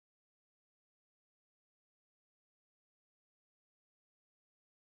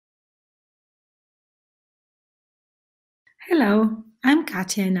Hello, I'm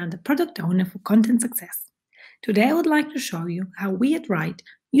Katya and I'm the product owner for Content Success. Today I would like to show you how we at Ryte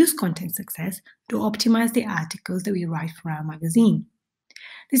use Content Success to optimize the articles that we write for our magazine.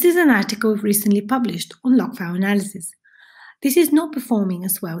 This is an article we've recently published on log file analysis. This is not performing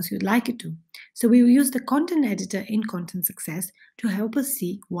as well as you'd like it to, so we will use the content editor in Content Success to help us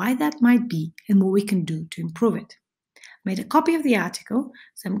see why that might be and what we can do to improve it. I made a copy of the article,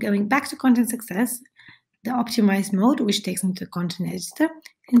 so I'm going back to Content Success, the optimize mode, which takes me to the content editor,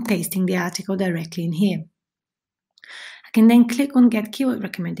 and pasting the article directly in here. I can then click on Get Keyword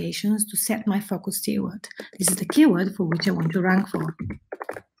Recommendations to set my focus keyword. This is the keyword for which I want to rank for.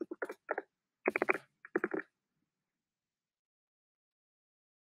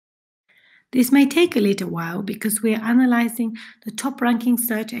 This may take a little while because we are analyzing the top ranking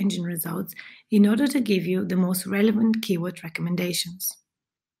search engine results in order to give you the most relevant keyword recommendations.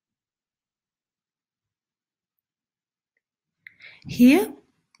 Here,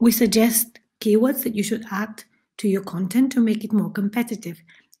 we suggest keywords that you should add to your content to make it more competitive.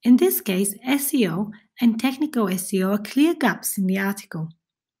 In this case, SEO and technical SEO are clear gaps in the article.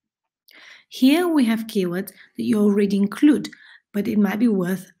 Here we have keywords that you already include, but it might be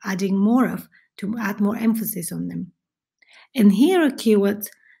worth adding more of to add more emphasis on them. And here are keywords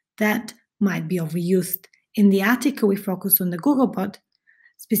that might be overused. In the article, we focus on the Googlebot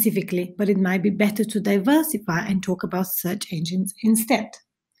specifically, but it might be better to diversify and talk about search engines instead.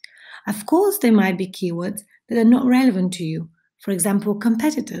 Of course, there might be keywords that are not relevant to you. For example,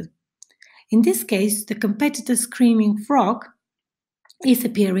 competitors. In this case, the competitor screaming frog is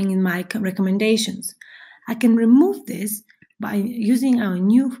appearing in my recommendations. I can remove this by using our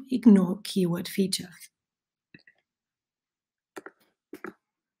new ignore keyword feature.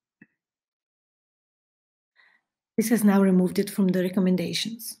 This has now removed it from the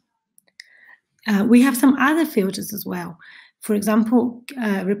recommendations. We have some other filters as well. For example,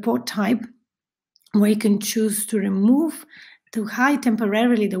 report type, where you can choose to hide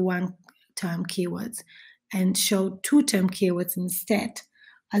temporarily the one-term keywords and show two-term keywords instead,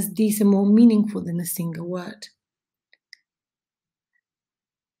 as these are more meaningful than a single word.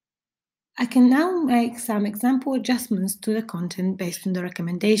 I can now make some example adjustments to the content based on the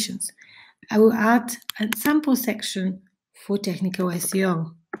recommendations. I will add a sample section for technical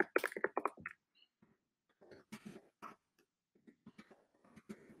SEO.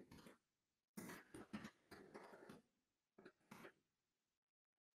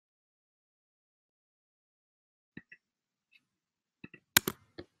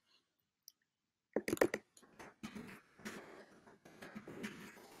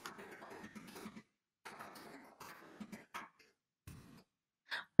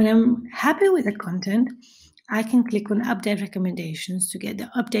 When I'm happy with the content, I can click on Update Recommendations to get the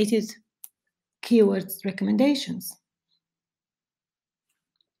updated keywords recommendations.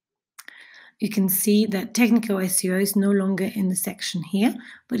 You can see that technical SEO is no longer in the section here,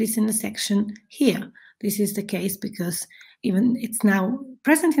 but it's in the section here. This is the case because even it's now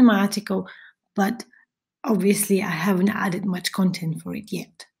present in my article, but obviously I haven't added much content for it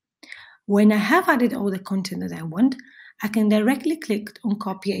yet. When I have added all the content that I want, I can directly click on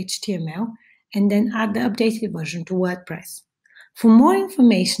Copy HTML and then add the updated version to WordPress. For more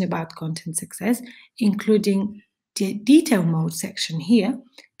information about Content Success, including the detail mode section here,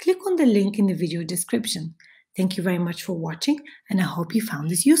 click on the link in the video description. Thank you very much for watching, and I hope you found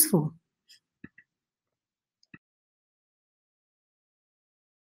this useful.